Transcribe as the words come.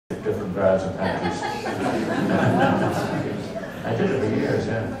different bras and panties. I did it for years,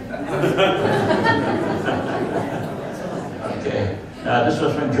 yeah. Okay. This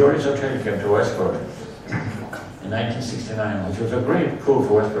was when Jory's Hotel came to Westport in 1969, which was a great coup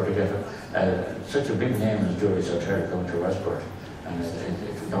for Westport to get such a big name as Jory's Hotel come to Westport. And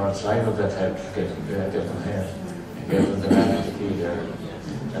it's liable that helped get them here. It gave them the man at the key there.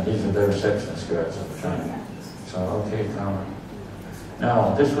 And these are the receptionist girls at the time. So, okay, come on.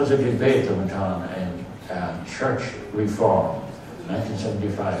 Now, this was a debate that went on in church reform,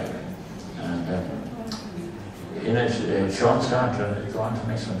 1975. And in it, Sean Stanton, go on to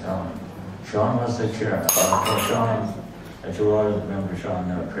next one, Tom. Sean was the chairman. Sean, as you all remember, Sean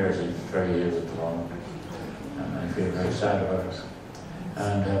now prayers, he's very ill at the moment. And I feel very sad about it.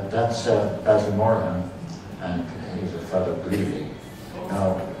 And that's Basil Morgan, and he's a fellow Greeley.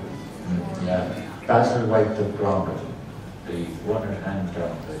 Now, yeah, Basil wiped the ground with him. The one that hands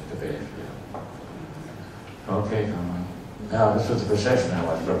down the debate. Okay, come on. Now, this was the procession I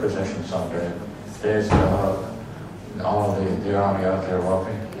was, the procession Sunday. There's all the army out there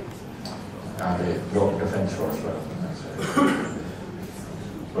walking, and the local defence force were up.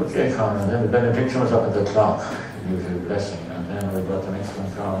 Okay, Conor, then the benediction was up at the clock, usually blessing, and then we got the next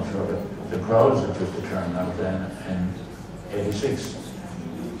one, Conor, so the crowds that used to turn out then in 86.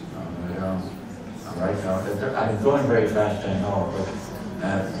 Right now, I'm going very fast, I know, but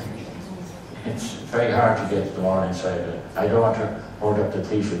it's very hard to get them all inside. I don't want to hold up the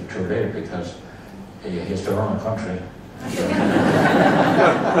Taoiseach too late because he has to run a country.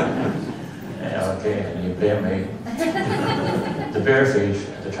 Okay, and you blame me. The bare feet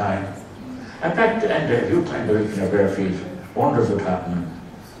at the time. In fact, and if you claim the week in your bare feet, wonders would happen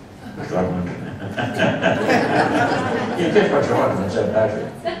with government. You get what you want and said badly.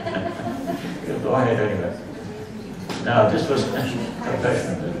 Go ahead anyway. Now, this was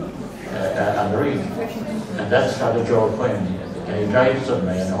confession on the read, and that's Father Joel Quinn. And he died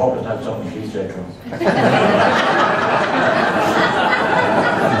suddenly, and I hope it's not something she said to him.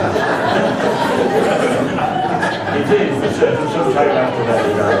 He did, but some time after that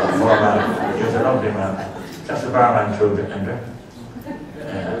he died, poor man. He was a lovely man. That's the barman too, Ender.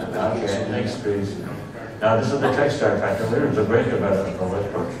 Okay, next please. Now this is the textile factory. There was a great development for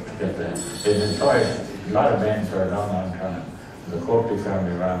Westport to get there. It employed a lot of men for a long, long time. The Courtly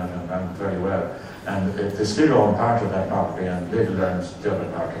family ran it and ran it very well. And they still own part of that property, and Little learns the other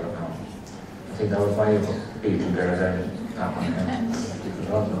part of it now. I think that was my beetle there, that one.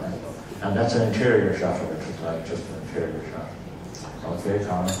 And that's an interior shot of it, it's like just an interior shot. Okay,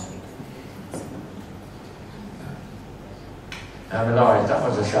 Conor. Now, Malloy, that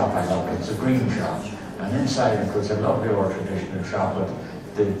was a shop I loved. It's a green shop. And inside it was a lovely old traditional shop with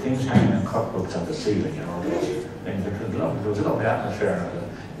the things hanging in cookbooks on the ceiling, you know, those things. It was lovely. There was a lovely atmosphere.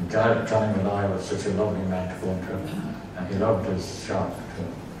 Johnny Malloy was such a lovely man to go into, and he loved his shop too.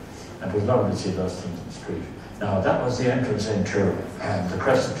 And it was lovely to see those things in the street. Now, that was the entrance into the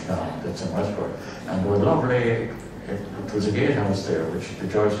Crescent now, that's in Westport. And there was lovely, it was a gatehouse there, which the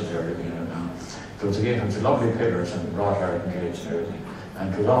Joyces are living in now. There was a gatehouse, lovely pillars and wrought iron gates and everything.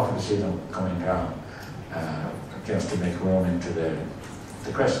 And it was awful to see them coming down. Just to make room into the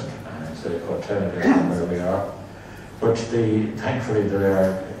Crescent, and it's the hotel where we are. But thankfully there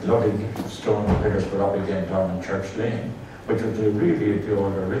are lovely stone pillars put up again down in Church Lane, which was really the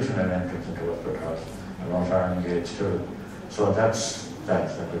old original entrance into Westport House, and wrought iron gates too. So that's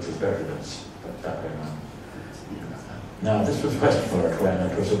that, which is better than that way around. Now this was Westport when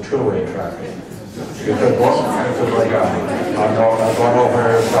it was a two-way traffic. You could walk to the guy, I've gone over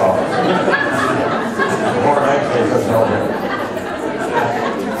here and more likely it was over.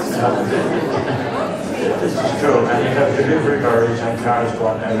 This is true, and you have delivery lorries and cars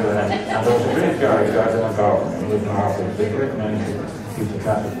going everywhere. And there was a great guy in Garden, who lived in Harvard, a great man to keep the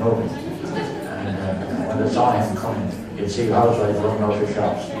traffic moving. And when they saw him coming, you'd see housewives running out of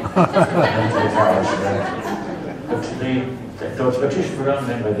shops into the cars. But there was petition put on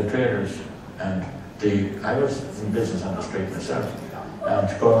then by the traders, and I was in business on the street myself, and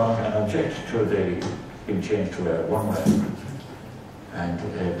to go on and object to being changed to a one-way. And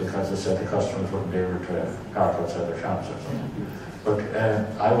because they said the customers wouldn't be able to park outside their shops or something. But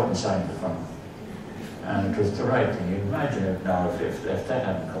I wouldn't sign the form. And it was the right thing. You imagine it now if that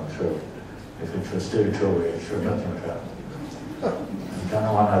hadn't come through, if it was still two-way, sure nothing would happen. Don't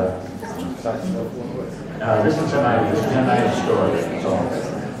know one other. Now this is a nice story. So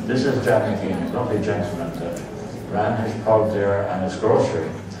this is Jack McKean, a lovely gentleman that ran his pub there and his grocery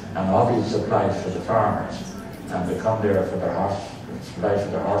and all these supplies for the farmers. And they come there for their supplies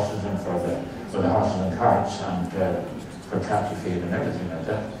for their horses and for the horses and carts and for cattle feed and everything like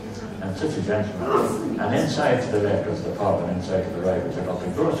that. and such a gentleman. And inside to the left was the pub, and inside to the right was a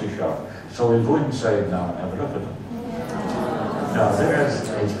lovely grocery shop. So we'll go inside now and have a look at them. Now there's,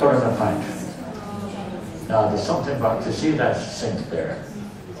 it's put in a pint. Now there's something about, you see that sink there?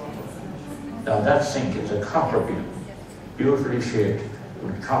 Now that sink is a copper beam, beautifully shaped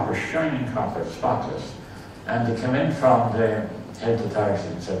with copper, shining copper, spotless. And they came in from the health authority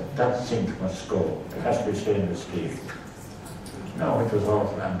and said, that sink must go, it has to be stainless steel. No, it was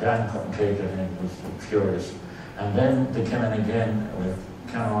awful, and Dan couldn't take it and he was furious. And then they came in again with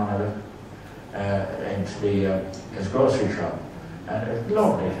Canada into his grocery shop. And it was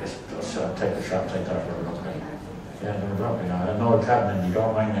lovely, just take the shops like that were lovely. Yeah, they were lovely. Now, an old cabinet, you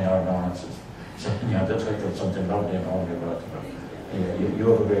don't mind any ordinances. Saying, yeah, that's like there's something lovely and all about it. You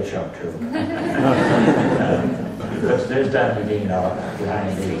have a great shop too. But there's Dan McGee now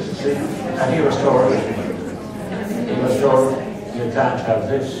behind these, you see. And he was told, you can't have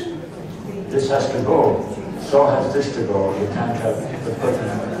this. This has to go. So has this to go. You can't have the person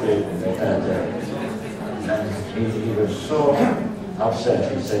there. And he was so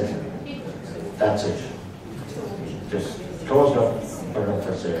upset, he said, that's it. Just closed up, put up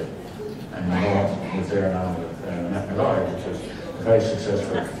for sale. And you know, he's there now with Malloy, which is a very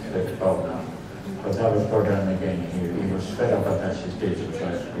successful pub now. But that was poor Dan again. He was fed up at that stage. It was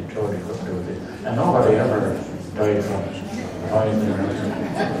like, he told he couldn't do it. And nobody ever died from poison or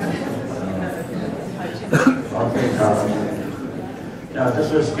okay, now this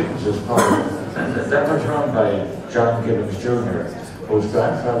was Gibbons' pub. That was run by John Gibbons Jr., whose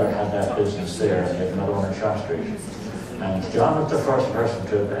grandfather had that business there in Malone Shop Street. And John was the first person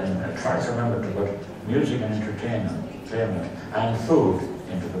to try to remember to put music and entertainment and food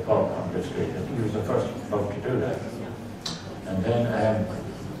into the pub on the street. I think he was the first pub to do that. And then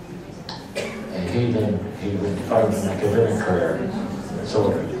he would try to make a living career.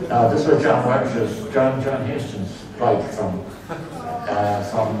 So now this was John Welch's, John Hastings' flight from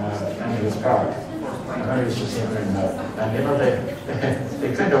Andrews Park. I used to see him in that. And you know,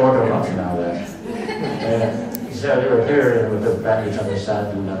 they kind of order lunch now that. Yeah, they were here with the baggage on the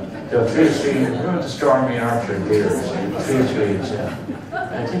saddle. There were 3 streets, remember the Stormy Archer beers? 3 streets, yeah.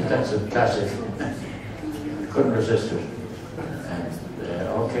 I think that's a classic. Couldn't resist it. And,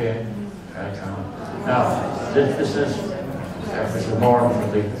 okay, I come. Now, this is Mr. Moore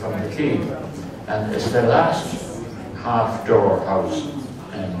from the Key, and it's the last half-door house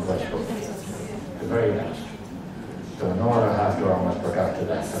in Westbrook. The very last. So no other half-door was put after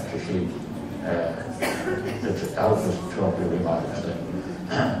that, after she. The house was totally remodeled.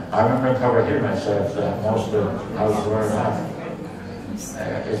 I remember probably here myself that most of the houses were half.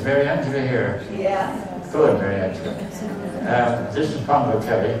 Is Mary Angela here? Yeah. Good, Mary Angela. This is Pongo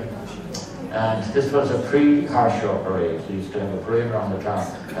Kelly, and this was a pre-horse show parade. They used to have a parade around the town,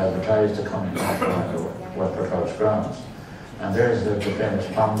 advertised to come in Westport House grounds. And there's the famous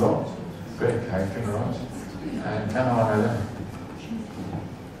Pongo, great character was, and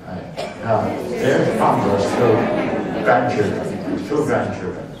now, there's Pongo's 2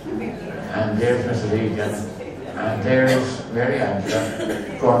 grandchildren, and there's Mrs. Egan, and there's Mary Angela.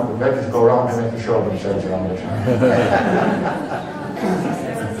 Let us go around and make a show of themselves around the town.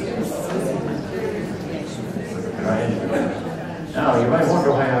 Right. Now, you might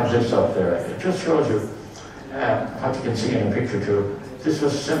wonder why I have this up there. It just shows you what you can see in a picture too. This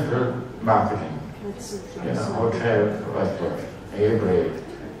was simple marketing. You know, Hotel Westport, A-grade.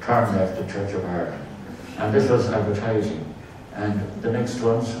 Turn left the Church of Ireland. And this was advertising. And the next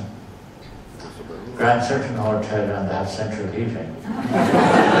ones, Grand Central Hotel, and they have central heating.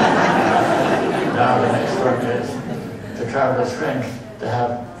 Now the next one is the Traveller's Friend. They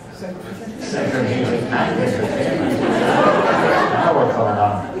have central heating and entertainment. Now we're coming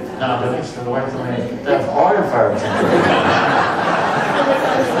on. Now the next to the west one is they have oil-fired central heating.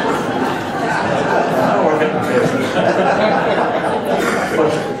 Now we're getting places.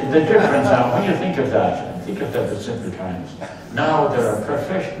 But the difference now, when you think of that at simple times, now there are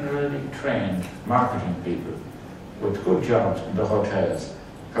professionally trained marketing people with good jobs in the hotels,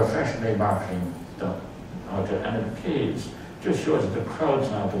 professionally marketing the hotel, and it pays, just shows that the crowds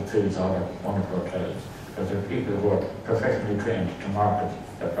now that fills all our wonderful hotels, because there are people who are professionally trained to market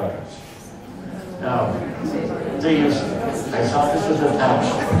their products. Now, these, I thought this was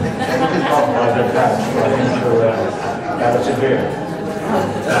attached. I didn't talk about attached, but into that's a beer.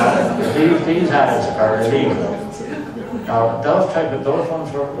 These ads are illegal. Now, those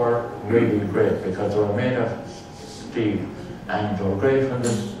ones were really great because they were made of steel and they were great when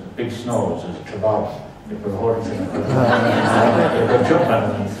there's big snows, there's a toboggan. It would hold it in it would jump on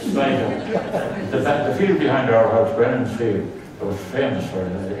them and slide them. The field behind our house, Brennan's Field, It was famous for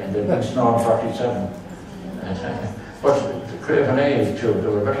it, and they've been snowing 47. But the Craven A's too, they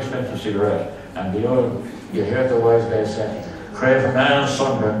were very expensive cigarettes. And the old, you hear the wise guy say, Craven man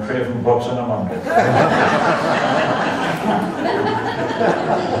Sunday and Craven butts on a Monday.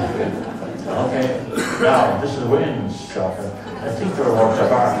 Okay, now this is Wayne's shop. I think they were works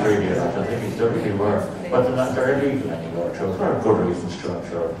of art really, I think they really were. But they're not very illegal anymore, so there are good reasons to, I'm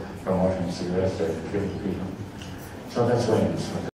sure, promoting cigarettes there to kill people. So that's Wayne's.